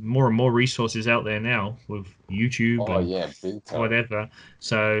there's more and more resources out there now with YouTube big time. Whatever.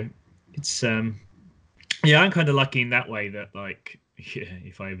 So it's I'm kind of lucky in that way that like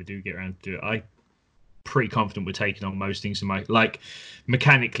if I ever do get around to do it, I'm pretty confident with taking on most things in my like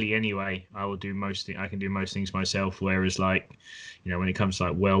mechanically anyway. I can do most things myself, whereas like when it comes to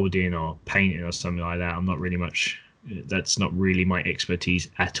like welding or painting or something like that, I'm not really that's not really my expertise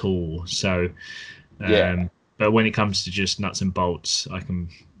at all. So but when it comes to just nuts and bolts, I can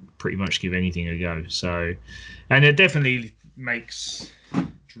pretty much give anything a go. So, and it definitely makes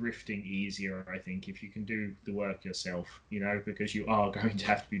drifting easier, I think, if you can do the work yourself, because you are going to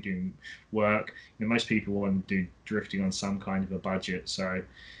have to be doing work. Most people want to do drifting on some kind of a budget, so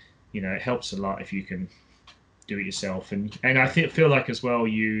it helps a lot if you can do it yourself. And I feel like as well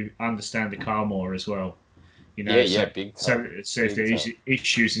you understand the car more as well. Big time. So if there's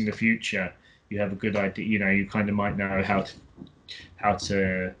issues in the future, you have a good idea. You kind of might know how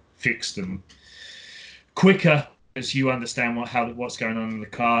to fix them quicker as you understand what's going on in the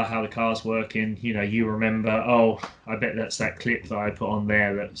car, how the car's working, you remember, oh, I bet that's that clip that I put on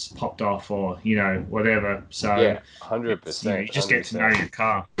there that's popped off, or whatever. So Yeah, hundred it's you percent, just hundred get to know percent. your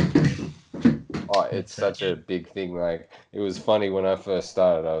car. Oh, it's But, such a big thing. Like it was funny when I first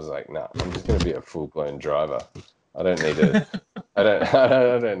started. I was like, "Nah, I'm just gonna be a full blown driver. I don't need to. I don't.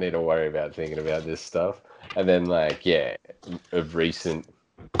 I don't need to worry about thinking about this stuff." And then, like, yeah, of recent,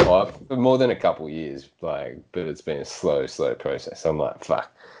 for more than a couple years, like, but it's been a slow, slow process. I'm like,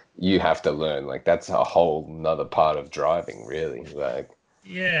 fuck, you have to learn. Like, that's a whole nother part of driving, really. Like,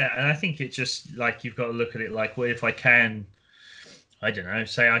 yeah, and I think it just like you've got to look at it like, well, if I can, I don't know,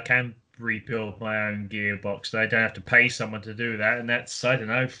 say I can rebuild my own gearbox, that I don't have to pay someone to do that, and that's, I don't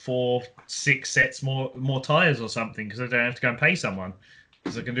know, 4, 6 sets more tires or something, because I don't have to go and pay someone,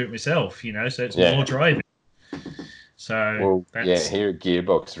 because I can do it myself. So it's more yeah. driving. So Well, yeah, that's here at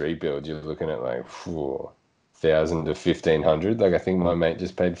Gearbox Rebuild, you're looking at like 4,000 to 1,500. Like I think my mate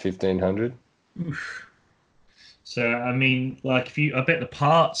just paid 1,500. oof. So I mean, like I bet the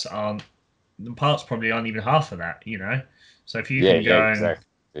parts probably aren't even half of that. So if you Yeah, can yeah, go and exactly.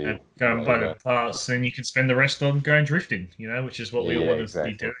 See, go and not buy the even. parts, then you can spend the rest on going drifting. Which is what Yeah, we all yeah, want to be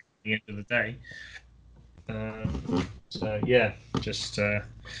exactly. doing at the end of the day. So yeah, just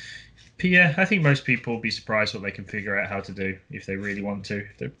yeah, I think most people will be surprised what they can figure out how to do if they really want to,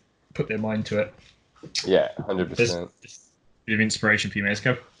 if they put their mind to it. Yeah, There's 100%. a bit of inspiration for you, man.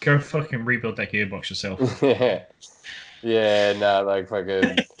 Go fucking rebuild that gearbox yourself. Yeah, yeah. No, like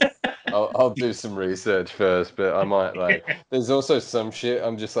fucking. I'll do some research first, but I might like. There's also some shit.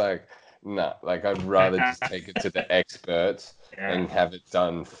 I'm just like, nah. Like I'd rather just take it to the experts Yeah, and have it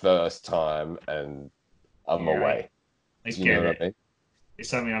done first time, and I'm yeah, away. I Do you know get what I it. mean? It's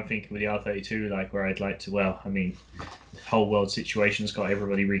something I'm thinking with the R32, like where I'd like to. Well, I mean, the whole world situation's got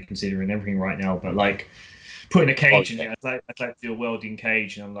everybody reconsidering everything right now, but like putting a Oh cage in yeah. it, I'd like to do a welding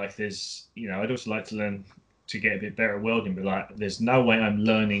cage, and I'm like, I'd also like to learn to get a bit better at welding, but like, there's no way I'm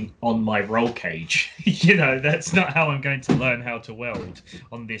learning on my roll cage. That's not how I'm going to learn how to weld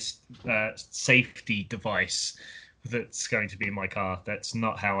on this safety device that's going to be in my car. That's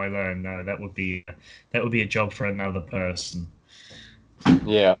not how I learn. No, that would be a job for another person.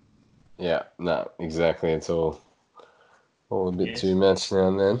 Yeah. Yeah. No, exactly. It's all a bit too Yes, much now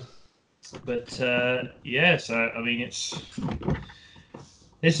and then. but yeah. So I mean, it's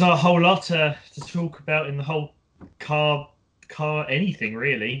not a whole lot to talk about in the whole car car anything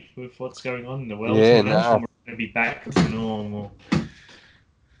really with what's going on in the world. Yeah, When else when no. we're going to be back to normal?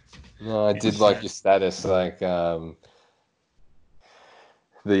 No, I did It's like your status, like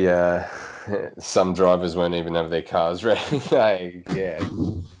the some drivers won't even have their cars ready. Like, yeah.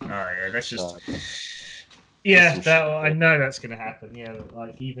 oh yeah, that's just No, there's yeah. some That shit I there. know that's going to happen. Yeah,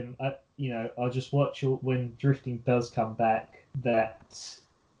 like even I'll just watch when drifting does come back. That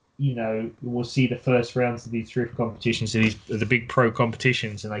we'll see the first rounds of these drift competitions, the big pro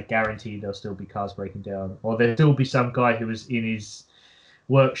competitions, and I guarantee there'll still be cars breaking down, or there'll still be some guy who was in his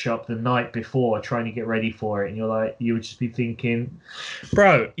workshop the night before trying to get ready for it, and you would just be thinking,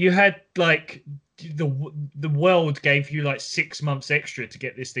 bro, you had like the world gave you like 6 months extra to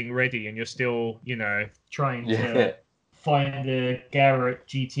get this thing ready, and you're still trying Yeah, to find a Garrett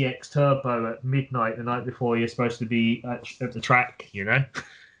GTX Turbo at midnight the night before you're supposed to be at the track.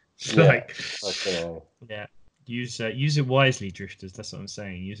 It's yeah. like, Fucking yeah, use it wisely, drifters. That's what I'm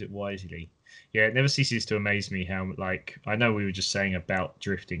saying. Use it wisely. Yeah, it never ceases to amaze me how, like, I know we were just saying about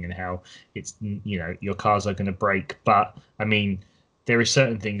drifting and how it's your cars are going to break, but I mean, there are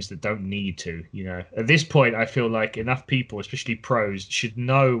certain things that don't need to. At this point, I feel like enough people, especially pros, should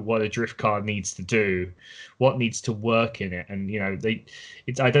know what a drift car needs to do, what needs to work in it, and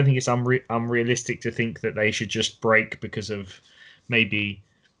I don't think it's unrealistic to think that they should just break because of maybe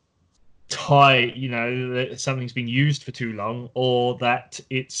that something's been used for too long, or that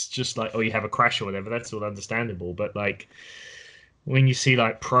it's just like, oh, you have a crash or whatever. That's all understandable, but like when you see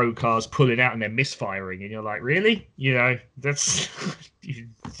like pro cars pulling out and they're misfiring, and you're like, really, that's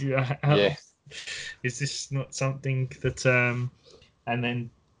yeah. is this not something that and then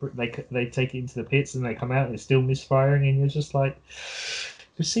they take it into the pits and they come out and it's still misfiring, and you're just like,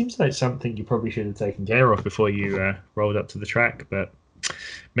 it seems like something you probably should have taken care of before you rolled up to the track. But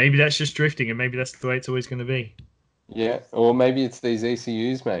maybe that's just drifting, and maybe that's the way it's always going to be. Yeah. Or maybe it's these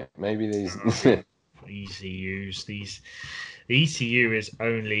ECUs, mate. Maybe these. ECUs, the ECU is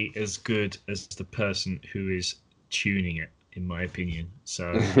only as good as the person who is tuning it, in my opinion.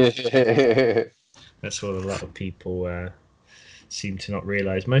 So that's what a lot of people seem to not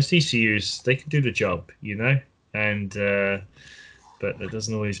realize. Most ECUs, they can do the job, and but that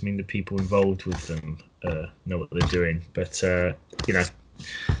doesn't always mean the people involved with them know what they're doing. But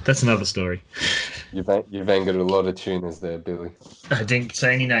that's another story. You've angered a lot of tuners there, Billy. I didn't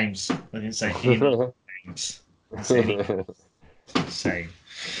say any names. I didn't say any names. I didn't say any same.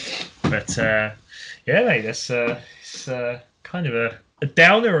 But yeah, mate, that's it's kind of a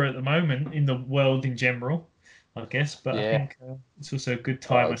downer at the moment in the world in general, I guess. But I think it's also a good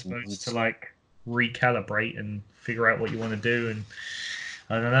time, I suppose, to like recalibrate and figure out what you want to do, and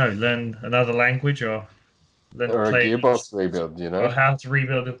I don't know, learn another language or learn or to play a gearbox rebuild, you know, or how to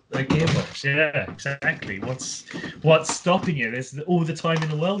rebuild a gearbox. Yeah, exactly. What's stopping you? There's all the time in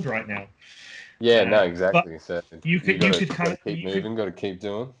the world right now. Yeah, no, exactly. So you could keep moving, got to keep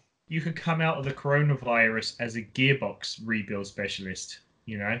doing. You could come out of the coronavirus as a gearbox rebuild specialist,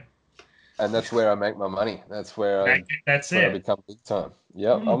 you know. And that's where I make my money. That's where I become big time.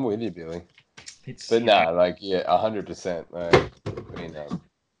 Yep, I'm with you, Billy. But like 100%. Like, you know,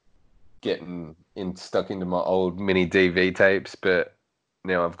 getting stuck into my old mini DV tapes, but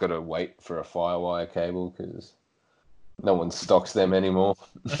now I've got to wait for a Firewire cable because no one stocks them anymore.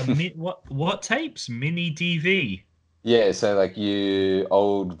 What tapes? Mini DV. Yeah, so like you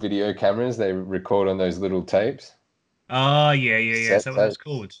old video cameras, they record on those little tapes. Oh yeah. Is that what that's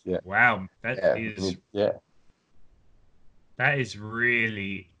called? Yeah. Wow, that is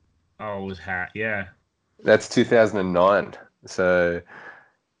really old hat. Yeah. That's 2009. So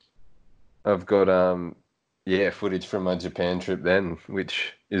I've got footage from my Japan trip then,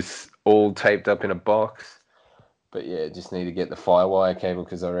 which is all taped up in a box. But yeah, just need to get the Firewire cable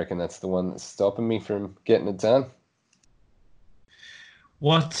because I reckon that's the one that's stopping me from getting it done.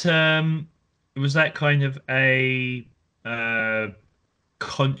 What was that kind of a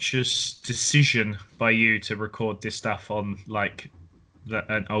conscious decision by you to record this stuff on like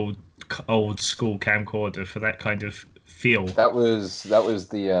an old school camcorder for that kind of feel? That was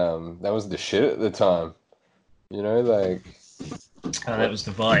the shit at the time. You know, like that was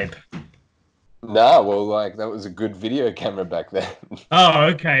the vibe. Nah, well, like that was a good video camera back then. Oh,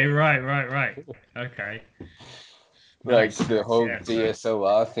 okay, right. Okay. Like the whole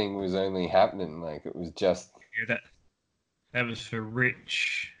DSLR thing was only happening. Like it was just that was for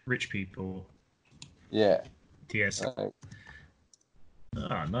rich people. Yeah. DSLR.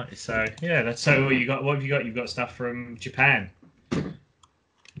 Oh, nice. So yeah, that's so. What have you got? You've got stuff from Japan.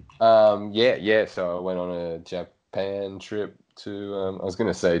 Yeah. So I went on a Japan trip to. I was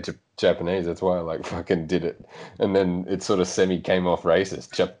gonna say Japanese. That's why I like fucking did it, and then it sort of came off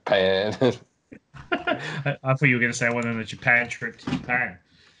racist. Japan. I thought you were going to say I went on a Japan trip to Japan.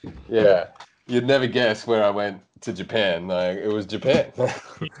 Yeah, you'd never guess where I went to Japan. Like it was Japan.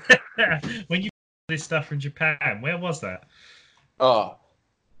 When you this stuff from Japan, where was that? Oh,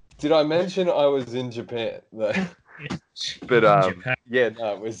 did I mention I was in Japan? But Japan. Yeah,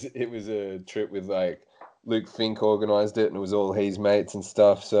 no, it was a trip with like Luke Fink organised it, and it was all his mates and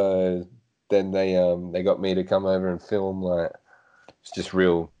stuff. So then they got me to come over and film. Like it's just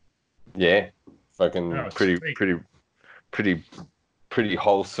real, yeah. Fucking pretty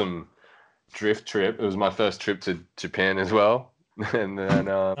wholesome drift trip. It was my first trip to Japan as well. And then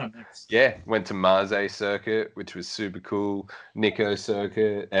nice. Went to Marseille circuit, which was super cool. Nikko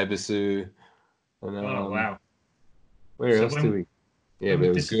circuit, Ebisu. And, oh wow. Where else do we? Yeah, but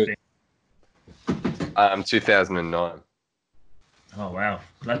it was good. 2009. Oh wow.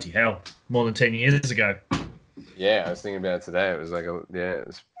 Bloody hell. More than 10 years ago. Yeah, I was thinking about it today. It was like it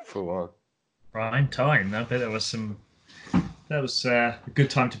was full on. Prime time. I bet that was a good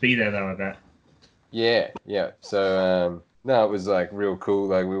time to be there though, I bet. Yeah. So no, it was like real cool.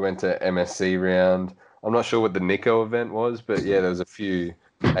 Like we went to MSC round. I'm not sure what the Nikko event was, but yeah, there was a few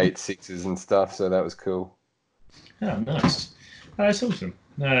 8.6s and stuff, so that was cool. Oh, nice. Oh, that's awesome.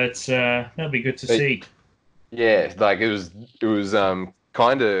 No, it's that'll be good to see. Yeah, like it was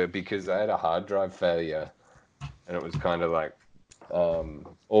kind of because I had a hard drive failure, and it was kind of like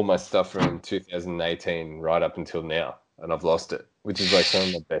all my stuff from 2018 right up until now, and I've lost it, which is like some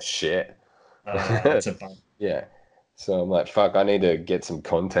of the best shit. That's a bummer. Yeah. So I'm like, fuck, I need to get some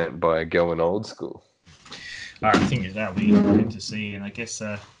content by going old school. I think that'll be good to see, and I guess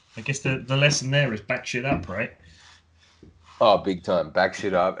the lesson there is back shit up, right? Oh, big time! Back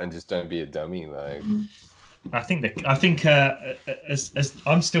shit up and just don't be a dummy. Like, I think as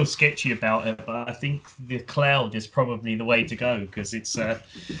I'm still sketchy about it, but I think the cloud is probably the way to go because it's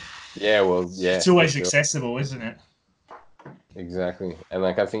it's always accessible, isn't it? Exactly, and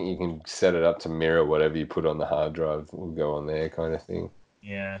like I think you can set it up to mirror whatever you put on the hard drive will go on there, kind of thing.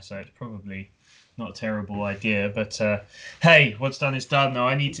 Yeah, so it's probably not a terrible idea. But hey, what's done is done. Now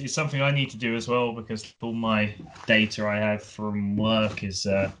it's something I need to do as well because all my data I have from work is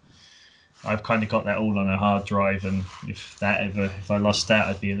I've kind of got that all on a hard drive, and if I lost that,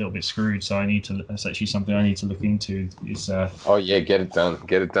 I'd be a little bit screwed. So I need to. That's actually something I need to look into. Is Oh yeah, get it done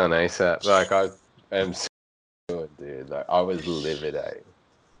ASAP. Like I am so good, dude. Like I was livid, eh?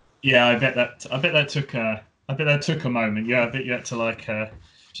 yeah, I bet that took a moment. Yeah, I bet you had to like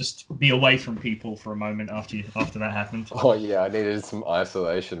just be away from people for a moment after that happened. Oh yeah, I needed some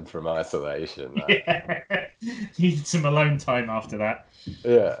isolation from isolation. Yeah, needed some alone time after that.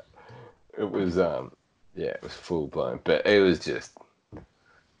 Yeah, it was yeah, it was full blown, but it was just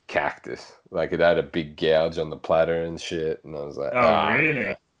cactus. Like it had a big gouge on the platter and shit, and I was like, Oh, ah,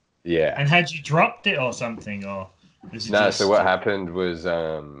 really? yeah. And had you dropped it or something, or is it No, so just? what happened was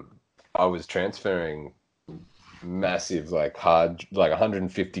I was transferring massive like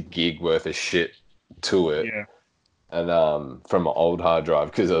 150 gig worth of shit to it, Yeah. and from an old hard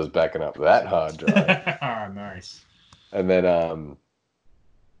drive because I was backing up that hard drive, Ah, nice. and then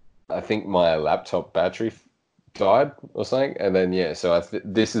I think my laptop battery died or something, and then yeah, so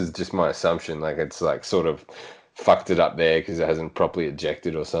this is just my assumption, like it's like sort of fucked it up there because it hasn't properly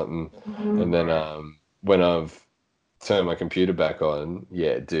ejected or something, and then Right. when I've turned my computer back on,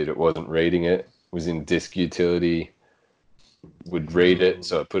 yeah, dude, it wasn't reading it. It was in disk utility, would read it,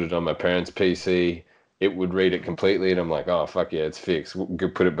 so I put it on my parents' PC. It would read it completely, and I'm like, oh fuck yeah, it's fixed. We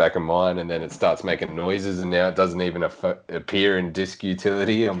could put it back in mine, and then it starts making noises, and now it doesn't even appear in disk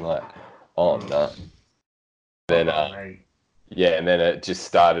utility. I'm like, oh no. Then Oh, mate. yeah, and then it just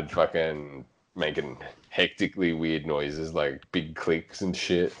started fucking making hectically weird noises, like big clicks and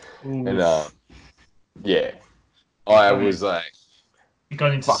shit. And Oof. yeah, You I got was it. like, You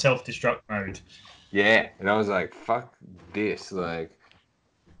got into fuck self-destruct mode. yeah, and I was like, fuck this, like,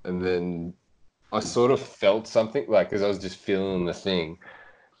 and then I sort of felt something, like, because I was just feeling the thing,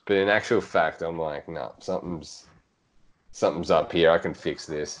 but in actual fact, I'm like, no, something's up here. I can fix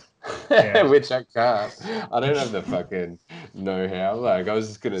this. Yeah. Which I can't. I don't have the fucking know-how. Like I was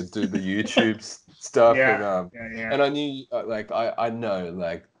just gonna do the YouTube stuff, Yeah. Yeah. Yeah. and I knew like I know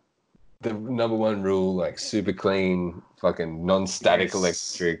like the number one rule, like super clean, fucking non-static Yes.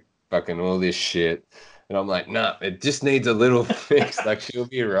 electric, fucking all this shit. And I'm like, nah, it just needs a little fix. Like she'll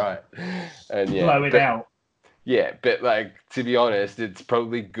be right. And yeah, Blow it out. but like to be honest, it's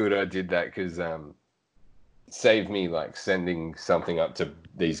probably good I did that because saved me like sending something up to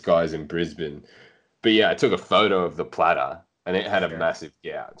these guys in Brisbane. But yeah, I took a photo of the platter and it had a Yeah. massive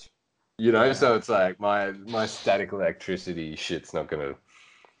gouge. You know, Yeah. so it's like my static electricity shit's not gonna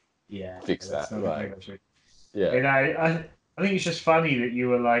Yeah. fix That's that. not Like, actually. yeah. You know, I think it's just funny that you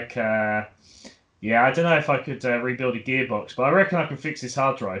were like, yeah, I don't know if I could rebuild a gearbox, but I reckon I can fix this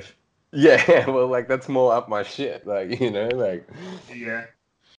hard drive. Yeah, well like that's more up my shit. Like, like Yeah.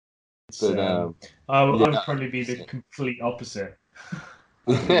 It's but I would yeah. probably be the complete opposite.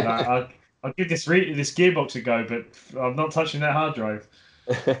 I'd be like, I'll give this gearbox a go, but I'm not touching that hard drive.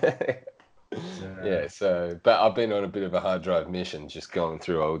 Yeah, so but I've been on a bit of a hard drive mission, just going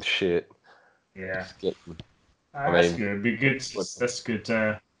through old shit. Yeah, Just getting, I that's mean, good. Be good. what That's good.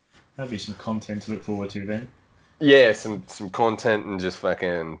 That'll be some content to look forward to then. yeah, some content and just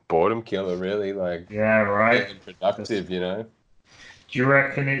fucking boredom killer, really, like Yeah, right. being That's, productive. do you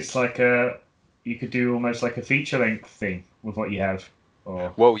reckon it's like you could do almost like a feature length thing with what you have,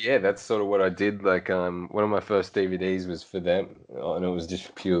 or Well, yeah, that's sort of what I did. Like, one of my first DVDs was for them, and it was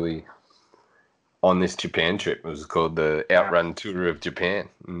just purely on this Japan trip. It was called the ah, Outrun Tour of Japan.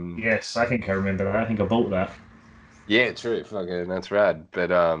 yes, I think I remember that. I think I bought that. Yeah, true. Fucking, that's rad.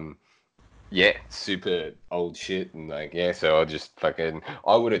 But yeah, super old shit, and like, yeah. So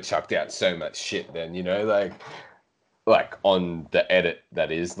I would have chucked out so much shit then, like on the edit.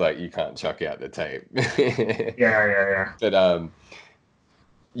 That is, like, you can't chuck out the tape. Yeah, yeah, yeah. But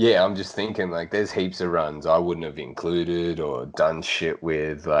yeah, I'm just thinking like there's heaps of runs I wouldn't have included or done shit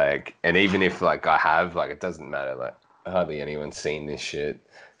with, like, and even if like I have, like, it doesn't matter, like hardly anyone's seen this shit.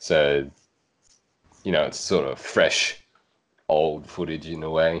 So, it's sort of fresh old footage in a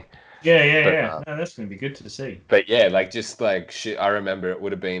way. Yeah, yeah, But yeah. No, that's gonna be good to see. yeah, like just like shit, I remember it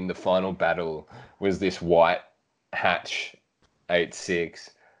would have been the final battle was this white hatch 86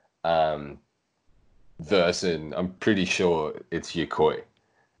 um versus I'm pretty sure it's Yokoi in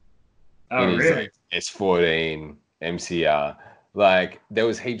Oh, his really? like S14 MCR. Like there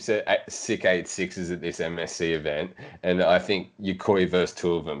was heaps of sick 86s at this MSC event, and I think Yukoi versus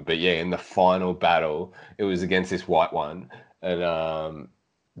two of them. But yeah, in the final battle, it was against this white one, and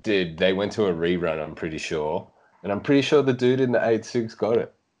dude, they went to a rerun. I'm pretty sure, And I'm pretty sure the dude in the 86 got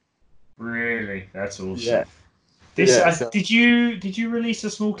it. Really, that's awesome. Yeah. Yeah. Did you release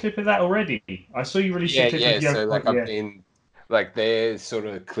a small clip of that already? I saw you release a Yeah, clip yeah. of So your like I've yeah. been like there's sort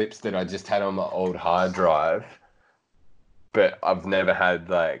of clips that I just had on my old hard drive, but I've never had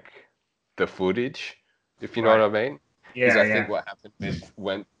like the footage, if you know what Right. I mean. Because Yeah, I think yeah. what happened with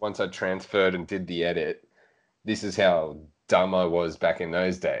when once I transferred and did the edit, this is how dumb I was back in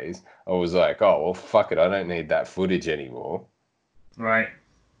those days. I was like, oh well, fuck it, I don't need that footage anymore, Right.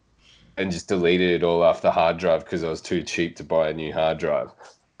 and just deleted it all off the hard drive because I was too cheap to buy a new hard drive.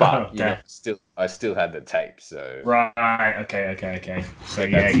 But Oh, you know, damn. I still had the tape, so Right. Okay. Okay. Okay. So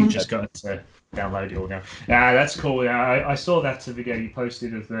yeah, yeah, you just that's got to download it all now. Yeah, that's cool. Yeah, I saw that video you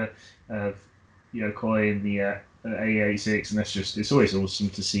posted of the of Koi in the A86, and it's always awesome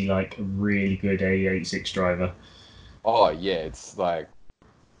to see like a really good A86 driver. oh yeah, it's like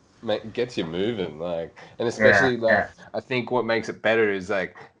gets you moving, like, and Yeah. especially like Yeah. I think what makes it better is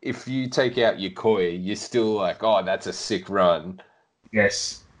like if you take out your koi, you're still like, oh, that's a sick run.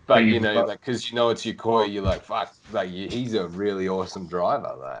 Yes. But But you you've know, got like, because you know it's your koi, you're like, fuck, like he's a really awesome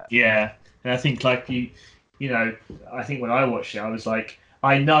driver. Like, Yeah, and I think like I think when I watched it, I was like,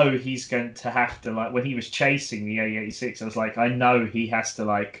 I know he's going to have to like when he was chasing the A86, I was like, I know he has to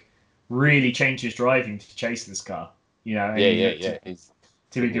like really change his driving to chase this car, and yeah, he yeah, looked yeah, he's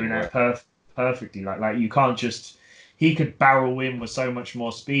to be putting doing in that work. perfectly. Like you can't just he could barrel in with so much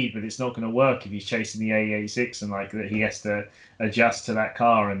more speed, but it's not going to work if he's chasing the A86 and like that he has to adjust to that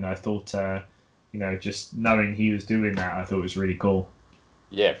car. And I thought, just knowing he was doing that, I thought it was really cool.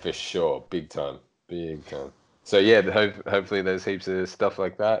 Yeah, for sure, big time, big time. So yeah, hopefully there's heaps of stuff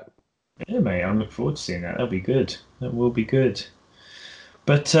like that. Yeah, mate, I'm looking forward to seeing that. That'll be good. That will be good.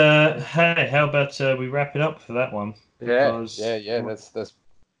 But hey, how about we wrap it up for that one? Yeah, yeah, Because yeah. That's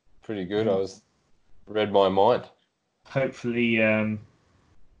pretty good. I um, was read my mind. hopefully,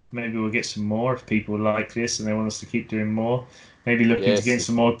 maybe we'll get some more if people like this and they want us to keep doing more. Maybe looking to Yes. get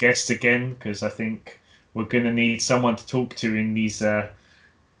some more guests again because I think we're going to need someone to talk to in these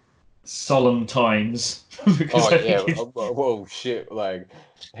solemn times. Because Oh I yeah. think it's Well, shit. Like,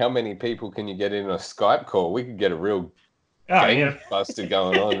 how many people can you get in a Skype call? We could get a real oh yeah, gangbuster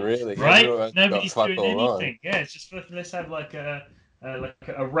going on. Really, right? everyone's got Nobody's fuck doing all on. anything. Yeah, it's just let's have like a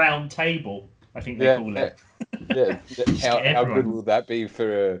round table. I think they Yeah, call yeah, it. yeah. Just get How good everyone. will that be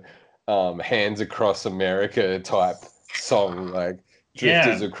for a Hands Across America type song, like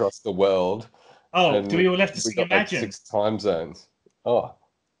Drifters Yeah. Across the World, Oh, do and we all have to we sing got like Imagine? 6 time zones. Oh,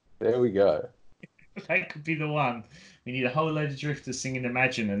 there we go. That could be the one. We need a whole load of drifters singing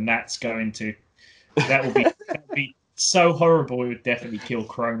Imagine, and that would be so horrible. It would definitely kill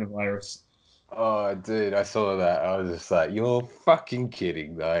coronavirus. Oh, dude, I saw that. I was just like, you're fucking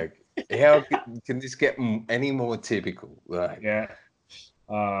kidding. Like, how can this get any more typical? Like, Yeah.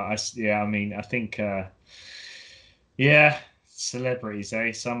 Yeah. I mean, I think. Yeah. Celebrities,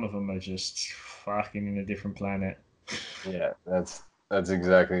 eh? Some of them are just fucking in a different planet. yeah, that's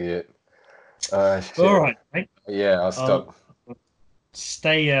exactly it. All Shit. right, mate. Yeah, I'll I'll stop.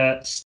 stay